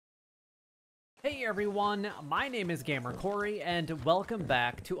Hey everyone, my name is Gamer Corey, and welcome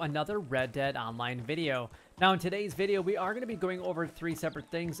back to another Red Dead Online video. Now in today's video, we are going to be going over three separate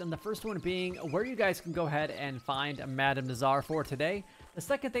things, and the first one being where you guys can go ahead and find Madame Nazar for today. The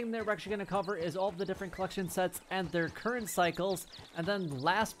second thing that we're actually going to cover is all of the different collection sets and their current cycles, and then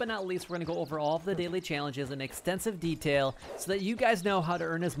last but not least, we're going to go over all of the daily challenges in extensive detail so that you guys know how to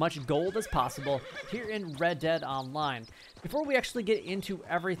earn as much gold as possible here in Red Dead Online. Before we actually get into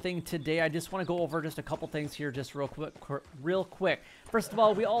everything today, I just want to go over just a couple things here just real quick. First of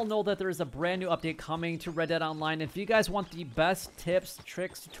all, we all know that there is a brand new update coming to Red Dead Online. If you guys want the best tips,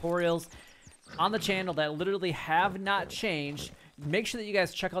 tricks, tutorials on the channel that literally have not changed, make sure that you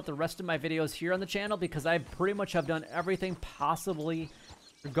guys check out the rest of my videos here on the channel, because I pretty much have done everything possibly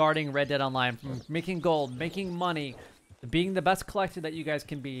regarding Red Dead Online, from making gold, making money, being the best collector that you guys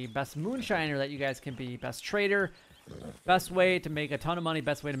can be, best moonshiner that you guys can be, best trader, best way to make a ton of money,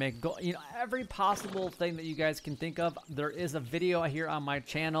 best way to make gold, you know, every possible thing that you guys can think of. There is a video here on my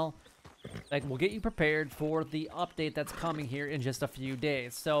channel that will get you prepared for the update that's coming here in just a few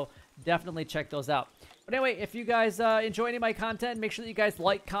days. So definitely check those out. But anyway, if you guys enjoy any of my content, make sure that you guys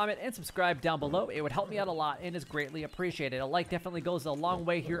like, comment, and subscribe down below. It would help me out a lot and is greatly appreciated. A like definitely goes a long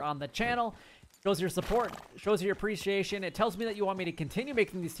way here on the channel. Shows your support, shows your appreciation. It tells me that you want me to continue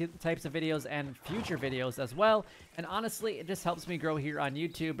making these types of videos and future videos as well. And honestly, it just helps me grow here on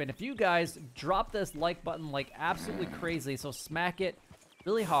YouTube. And if you guys drop this like button like absolutely crazy, so smack it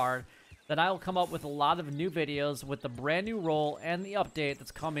really hard, then I'll come up with a lot of new videos with the brand new role and the update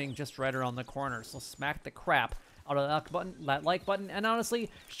that's coming just right around the corner. So smack the crap out of that like button, and honestly,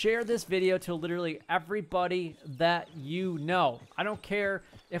 share this video to literally everybody that you know. I don't care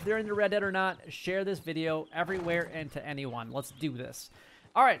if they're into Red Dead or not. Share this video everywhere and to anyone. Let's do this.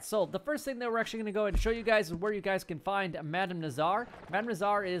 Alright, so the first thing that we're actually going to go ahead and show you guys is where you guys can find Madame Nazar. Madame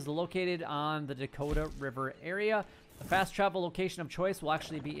Nazar is located on the Dakota River area. The fast travel location of choice will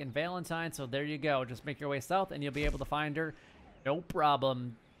actually be in Valentine, so there you go. Just make your way south and you'll be able to find her. No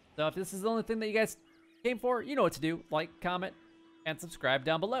problem. So if this is the only thing that you guys came for, you know what to do. Like, comment, and subscribe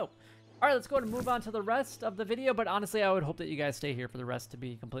down below. Alright, let's go ahead and move on to the rest of the video, but honestly, I would hope that you guys stay here for the rest, to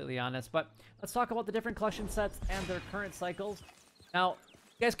be completely honest. But let's talk about the different collection sets and their current cycles. Now,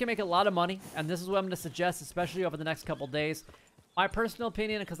 you guys can make a lot of money, and this is what I'm going to suggest, especially over the next couple days. My personal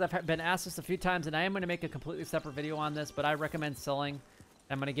opinion, because I've been asked this a few times, and I am going to make a completely separate video on this, but I recommend selling.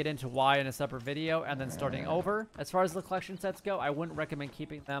 I'm going to get into why in a separate video, and then starting over. As far as the collection sets go, I wouldn't recommend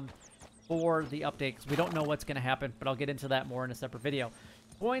keeping them for the update, because we don't know what's going to happen, but I'll get into that more in a separate video.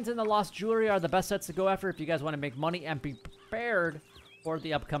 Coins and the lost jewelry are the best sets to go after if you guys want to make money and be prepared for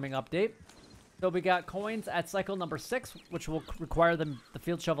the upcoming update. So we got coins at cycle number 6, which will require the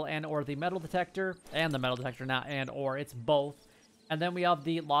field shovel and or the metal detector, and the metal detector, not and or, it's both. And then we have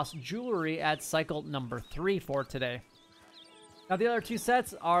the lost jewelry at cycle number 3 for today. Now the other two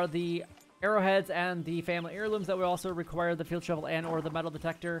sets are the arrowheads and the family heirlooms that will also require the field shovel and or the metal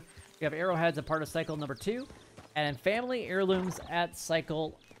detector. We have arrowheads a part of cycle number 2, and family heirlooms at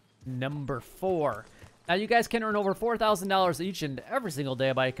cycle number 4. Now you guys can earn over $4,000 each and every single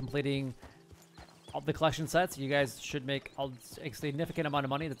day by completing all the collection sets. You guys should make a significant amount of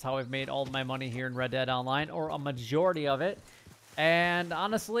money. That's how I've made all of my money here in Red Dead Online, or a majority of it. And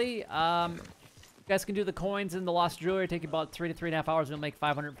honestly, you guys can do the coins and the lost jewelry. Take about 3 to 3.5 hours. You'll make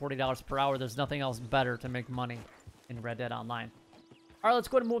 $540 per hour. There's nothing else better to make money in Red Dead Online. All right, let's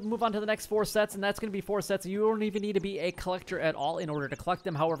go ahead and move on to the next 4 sets, and that's going to be 4 sets. You don't even need to be a collector at all in order to collect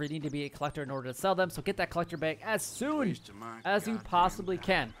them. However, you need to be a collector in order to sell them, so get that collector bag as soon as you possibly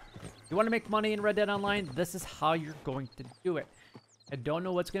can. If you want to make money in Red Dead Online, this is how you're going to do it. I don't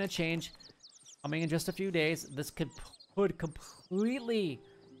know what's going to change coming in just a few days. This could completely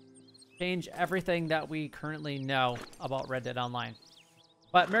change everything that we currently know about Red Dead Online.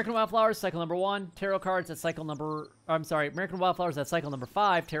 But American Wildflowers, cycle number 1, tarot cards at cycle number... American Wildflowers at cycle number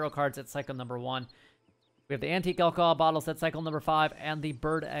 5, tarot cards at cycle number 1. We have the antique alcohol bottles at cycle number 5, and the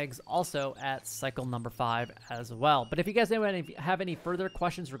bird eggs also at cycle number 5 as well. But if you guys have any further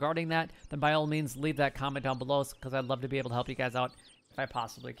questions regarding that, then by all means, leave that comment down below, because I'd love to be able to help you guys out if I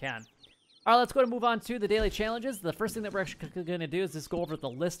possibly can. All right, let's go and move on to the daily challenges. The first thing that we're actually going to do is just go over the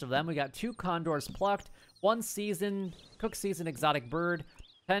list of them. We got 2 condors plucked, 1 cooked season exotic bird,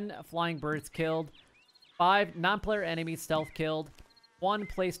 10 flying birds killed, 5 non-player enemies stealth killed, 1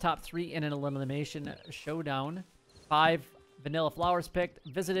 place top 3 in an elimination showdown, 5 vanilla flowers picked,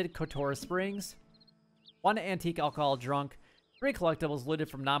 visited Kotora Springs, 1 antique alcohol drunk, 3 collectibles looted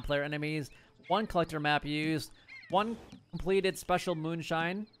from non-player enemies, 1 collector map used, 1 completed special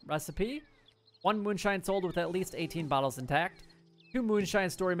moonshine recipe, 1 moonshine sold with at least 18 bottles intact, 2 Moonshine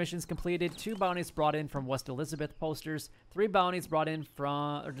story missions completed, 2 bounties brought in from West Elizabeth posters, 3 bounties brought in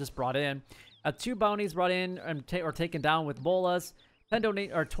from, or just brought in, 2 bounties brought in or taken down with bolas,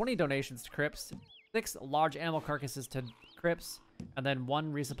 20 donations to crypts, 6 large animal carcasses to crypts, and then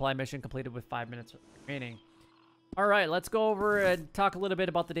 1 resupply mission completed with 5 minutes remaining. All right, let's go over and talk a little bit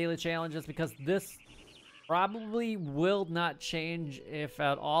about the daily challenges, because this probably will not change, if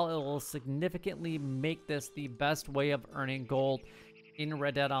at all. It will significantly make this the best way of earning gold in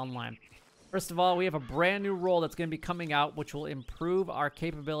Red Dead Online. First of all, we have a brand new role that's going to be coming out, which will improve our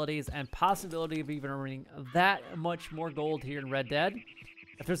capabilities and possibility of even earning that much more gold here in Red Dead.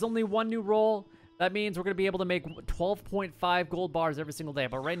 If there's only one new role, that means we're going to be able to make 12.5 gold bars every single day.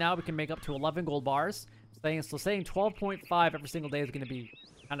 But right now, we can make up to 11 gold bars. So saying 12.5 every single day is going to be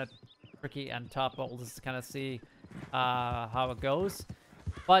kind of tricky and tough, but we'll just kind of see how it goes.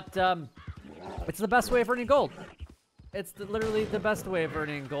 But it's the best way of earning gold. It's literally the best way of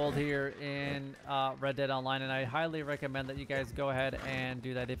earning gold here in Red Dead Online, and I highly recommend that you guys go ahead and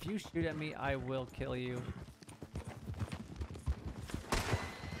do that. If you shoot at me, I will kill you.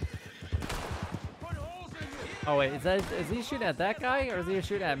 Oh wait, is he shooting at that guy, or is he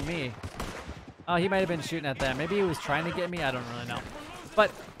shooting at me? Oh, he might have been shooting at them. Maybe he was trying to get me. I don't really know.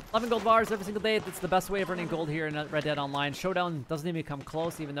 But 11 gold bars every single day. That's the best way of earning gold here in Red Dead Online. Showdown doesn't even come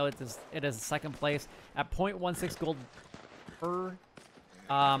close, even though it is second place at 0.16 gold per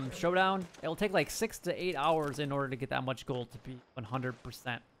showdown. It will take like 6 to 8 hours in order to get that much gold, to be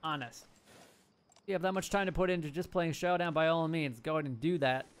 100% honest. If you have that much time to put into just playing showdown, by all means, go ahead and do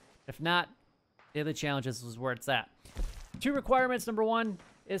that. If not, daily challenges is where it's at. 2 requirements. Number 1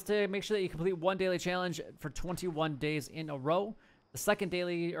 is to make sure that you complete 1 daily challenge for 21 days in a row. The second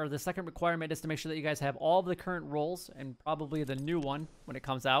requirement is to make sure that you guys have all of the current roles, and probably the new one when it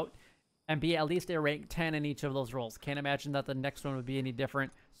comes out, and be at least a rank 10 in each of those roles. Can't imagine that the next one would be any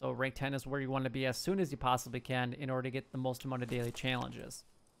different. So rank 10 is where you want to be as soon as you possibly can in order to get the most amount of daily challenges.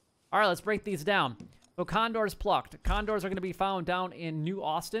 All right, let's break these down. So condors plucked. Condors are going to be found down in New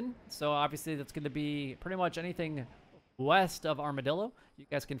Austin. So obviously that's going to be pretty much anything west of Armadillo. You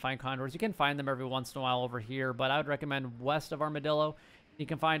guys can find condors. You can find them every once in a while over here, but I would recommend west of Armadillo. You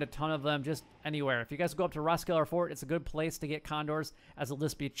can find a ton of them just anywhere. If you guys go up to Roskilde Fort, it's a good place to get condors, as it'll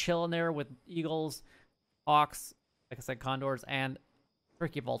just be chilling there with eagles, hawks, like I said, condors, and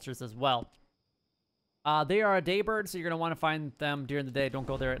turkey vultures as well. They are a day bird, so you're going to want to find them during the day. Don't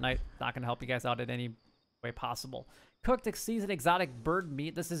go there at night. Not going to help you guys out in any way possible. Cooked seasoned exotic bird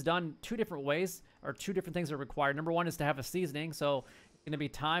meat. This is done 2 different ways, or 2 different things are required. Number 1 is to have a seasoning, so it's going to be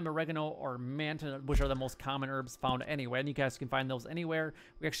thyme, oregano, or mint, which are the most common herbs found anyway, and you guys can find those anywhere.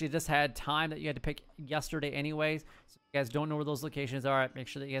 We actually just had thyme that you had to pick yesterday anyways, so if you guys don't know where those locations are, make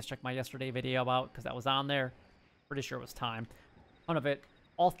sure that you guys check my yesterday video out, because that was on there. Pretty sure it was thyme. One of it.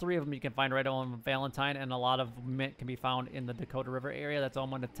 All 3 of them you can find right on Valentine, and a lot of mint can be found in the Dakota River area. That's all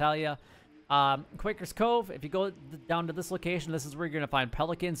I'm going to tell you. Quaker's Cove, if you go down to this location, this is where you're going to find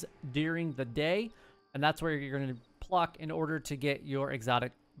pelicans during the day, and that's where you're going to pluck in order to get your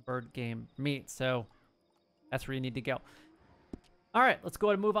exotic bird game meat. So that's where you need to go. All right, let's go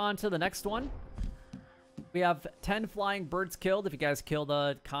ahead and move on to the next one. We have 10 flying birds killed. If you guys kill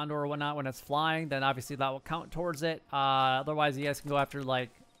the condor or whatnot when it's flying, then obviously that will count towards it. Otherwise, you guys can go after like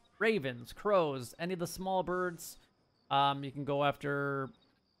ravens, crows, any of the small birds. You can go after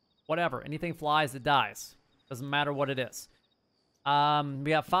whatever. Anything flies, it dies. Doesn't matter what it is.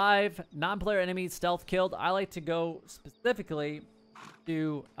 We have 5 non-player enemies stealth killed. I like to go specifically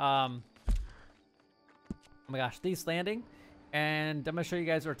to, oh my gosh, Thieves Landing. And I'm going to show you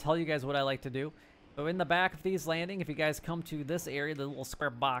guys, or tell you guys what I like to do. So in the back of Thieves Landing, if you guys come to this area, the little square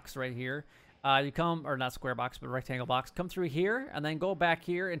box right here, you come, or not square box, but rectangle box, come through here, and then go back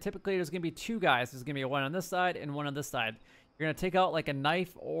here, and typically there's going to be 2 guys. There's going to be one on this side and one on this side. You're going to take out like a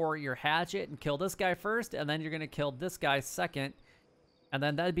knife or your hatchet and kill this guy first, and then you're going to kill this guy second, and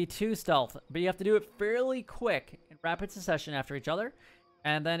then that'd be 2 stealth. But you have to do it fairly quick in rapid succession after each other.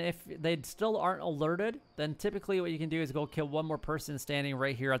 And then if they still aren't alerted, then typically what you can do is go kill one more person standing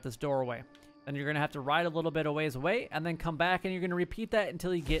right here at this doorway. Then you're going to have to ride a little bit of ways away and then come back, and you're going to repeat that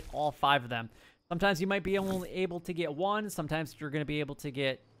until you get all 5 of them. Sometimes you might be only able to get 1. Sometimes you're going to be able to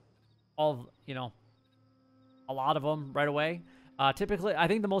get all, you know, a lot of them right away. Typically, I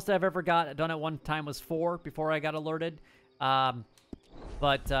think the most I've ever got done at one time was 4 before I got alerted.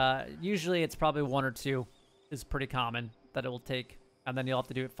 But usually it's probably 1 or 2 is pretty common that it will take. And then you'll have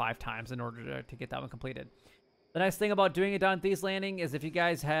to do it 5 times in order to get that one completed. The nice thing about doing it down at Thieves Landing is if you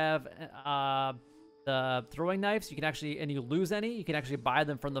guys have the throwing knives, you can actually, and you lose any, you can actually buy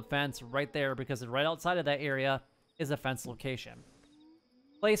them from the fence right there, because right outside of that area is a fence location.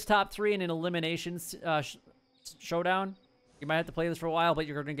 Place top 3 in an eliminations showdown. You might have to play this for a while, but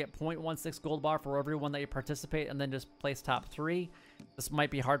you're going to get 0.16 gold bar for every one that you participate, and then just place top 3. This might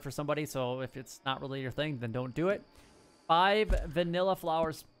be hard for somebody, so if it's not really your thing, then don't do it. 5 vanilla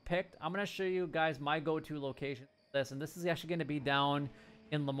flowers picked. I'm going to show you guys my go-to location for this, and this is actually going to be down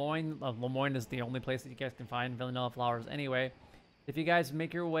in Lemoyne. Lemoyne is the only place that you guys can find vanilla flowers anyway. If you guys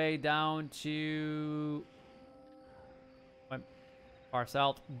make your way down to far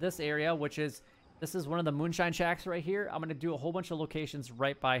south, this area, which is... This is one of the moonshine shacks right here. I'm going to do a whole bunch of locations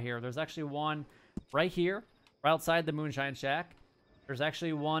right by here. There's actually one right here, right outside the moonshine shack. There's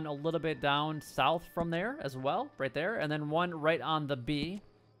actually one a little bit down south from there as well, right there. And then one right on the B.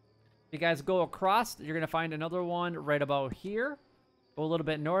 If you guys go across, you're going to find another one right about here. Go a little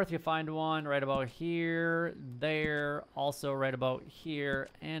bit north, you find one right about here, there, also right about here,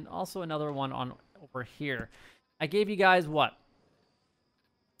 and also another one on over here. I gave you guys what?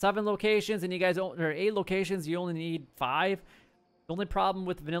 7 locations, and you guys, or 8 locations, you only need 5. The only problem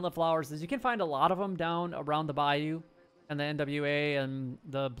with vanilla flowers is you can find a lot of them down around the bayou and the NWA and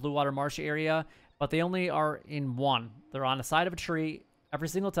the Blue Water Marsh area, but they only are in one. They're on the side of a tree every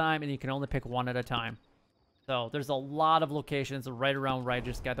single time, and you can only pick one at a time. So there's a lot of locations right around where I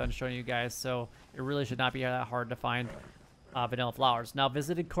just got done showing you guys, so it really should not be that hard to find vanilla flowers. Now,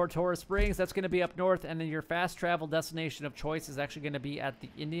 visited Cortora Springs, that's going to be up north, and then your fast travel destination of choice is actually going to be at the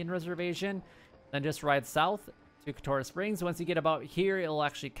Indian Reservation. Then just ride south to Cortora Springs. Once you get about here, it'll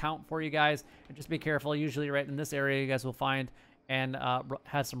actually count for you guys, and just be careful. Usually right in this area you guys will find and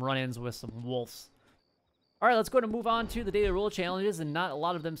have some run-ins with some wolves. All right, let's go to move on to the daily rule challenges, and not a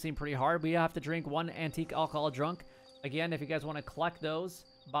lot of them seem pretty hard. We have to drink 1 antique alcohol drunk. Again, if you guys want to collect those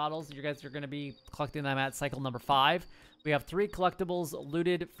bottles, you guys are going to be collecting them at cycle number 5. We have 3 collectibles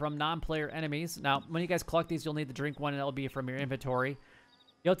looted from non-player enemies. Now, when you guys collect these, you'll need to drink 1, and it'll be from your inventory.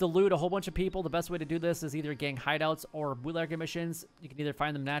 You have to loot a whole bunch of people. The best way to do this is either gang hideouts or bootlegger missions. You can either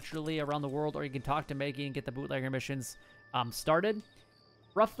find them naturally around the world, or you can talk to Maggie and get the bootlegger missions started.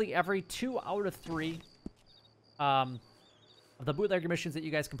 Roughly every 2 out of 3 of the bootlegger missions that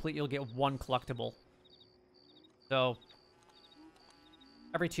you guys complete, you'll get 1 collectible. So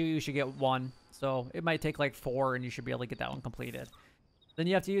every 2, you should get 1. So it might take like 4, and you should be able to get that one completed. Then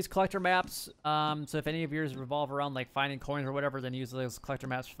you have to use collector maps. So if any of yours revolve around like finding coins or whatever, then use those collector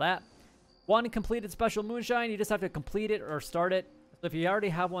maps for that. 1 completed special moonshine. You just have to complete it or start it. So if you already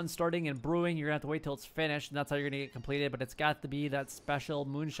have one starting and brewing, you're going to have to wait till it's finished, and that's how you're going to get completed. But it's got to be that special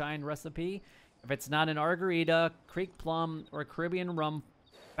moonshine recipe. If it's not an Argarita, Creek Plum, or Caribbean Rum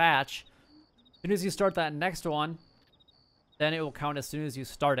batch, as soon as you start that next one, then it will count as soon as you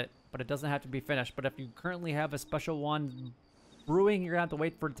start it. But it doesn't have to be finished. But if you currently have a special one brewing, you're going to have to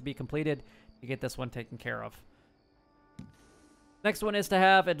wait for it to be completed to get this one taken care of. Next one is to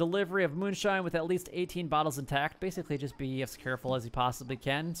have a delivery of moonshine with at least 18 bottles intact. Basically, just be as careful as you possibly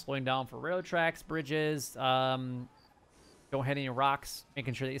can. Slowing down for railroad tracks, bridges, don't hit any rocks,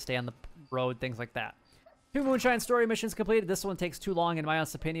 making sure that you stay on the road, things like that. 2 moonshine story missions completed. This one takes too long in my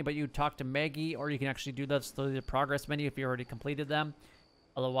honest opinion, but you talk to Maggie, or you can actually do this through the progress menu if you already completed them.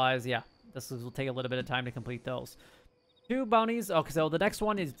 Otherwise, yeah, will take a little bit of time to complete those. 2 bounties. Okay, so the next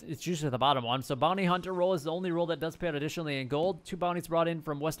one is it's usually the bottom one. So bounty hunter role is the only role that does pay out additionally in gold. 2 bounties brought in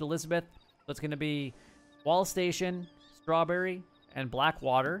from West Elizabeth. So it's going to be Wall Station, Strawberry, and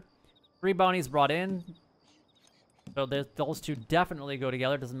Blackwater. 3 bounties brought in. So those 2 definitely go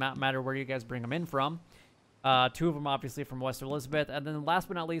together. Doesn't matter where you guys bring them in from. 2 of them obviously from West Elizabeth. And then last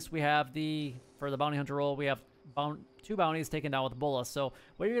but not least, we have for the bounty hunter role, we have 2 bounties taken down with Bolas. So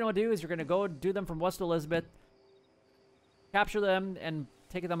what you're going to do is you're going to go do them from West Elizabeth, capture them, and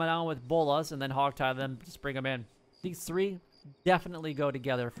take them down with Bolas, and then hogtie them, just bring them in. These 3 definitely go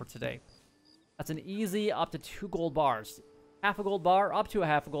together for today. That's an easy up to 2 gold bars. Half a gold bar, up to a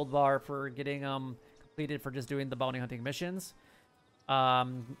half a gold bar for getting completed for just doing the bounty hunting missions. I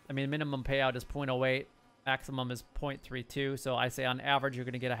mean, minimum payout is 0.08. Maximum is 0.32. So I say on average, you're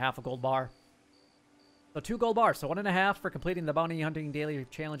going to get a half a gold bar. So 2 gold bars. So 1.5 for completing the bounty hunting daily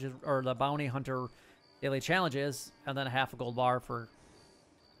challenges, or the bounty hunter daily challenges, and then a half a gold bar for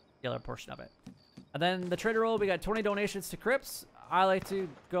the other portion of it. And then the trader role, we got 20 donations to Crips. I like to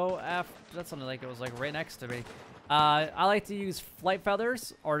go after, that's something like it was like right next to me. I like to use flight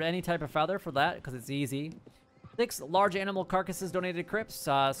feathers or any type of feather for that because it's easy. 6 large animal carcasses donated to Crips.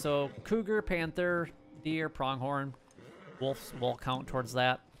 So cougar, panther, deer, pronghorn, wolves will count towards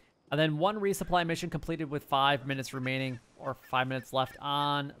that. And then 1 resupply mission completed with 5 minutes remaining, or 5 minutes left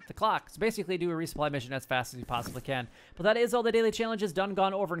on the clock. So basically do a resupply mission as fast as you possibly can. But that is all the daily challenges done,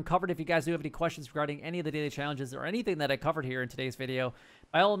 gone over, and covered. If you guys do have any questions regarding any of the daily challenges or anything that I covered here in today's video,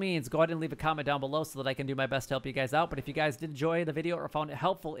 by all means, go ahead and leave a comment down below so that I can do my best to help you guys out. But if you guys did enjoy the video or found it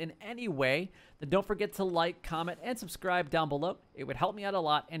helpful in any way, then don't forget to like, comment, and subscribe down below. It would help me out a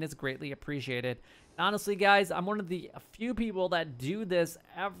lot and is greatly appreciated. Honestly, guys, I'm one of the few people that do this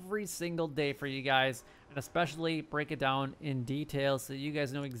every single day for you guys, and especially break it down in detail so you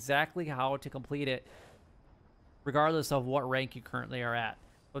guys know exactly how to complete it, regardless of what rank you currently are at.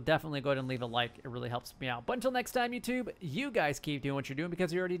 So definitely go ahead and leave a like. It really helps me out. But until next time, YouTube, you guys keep doing what you're doing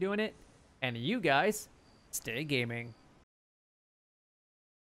because you're already doing it, and you guys stay gaming.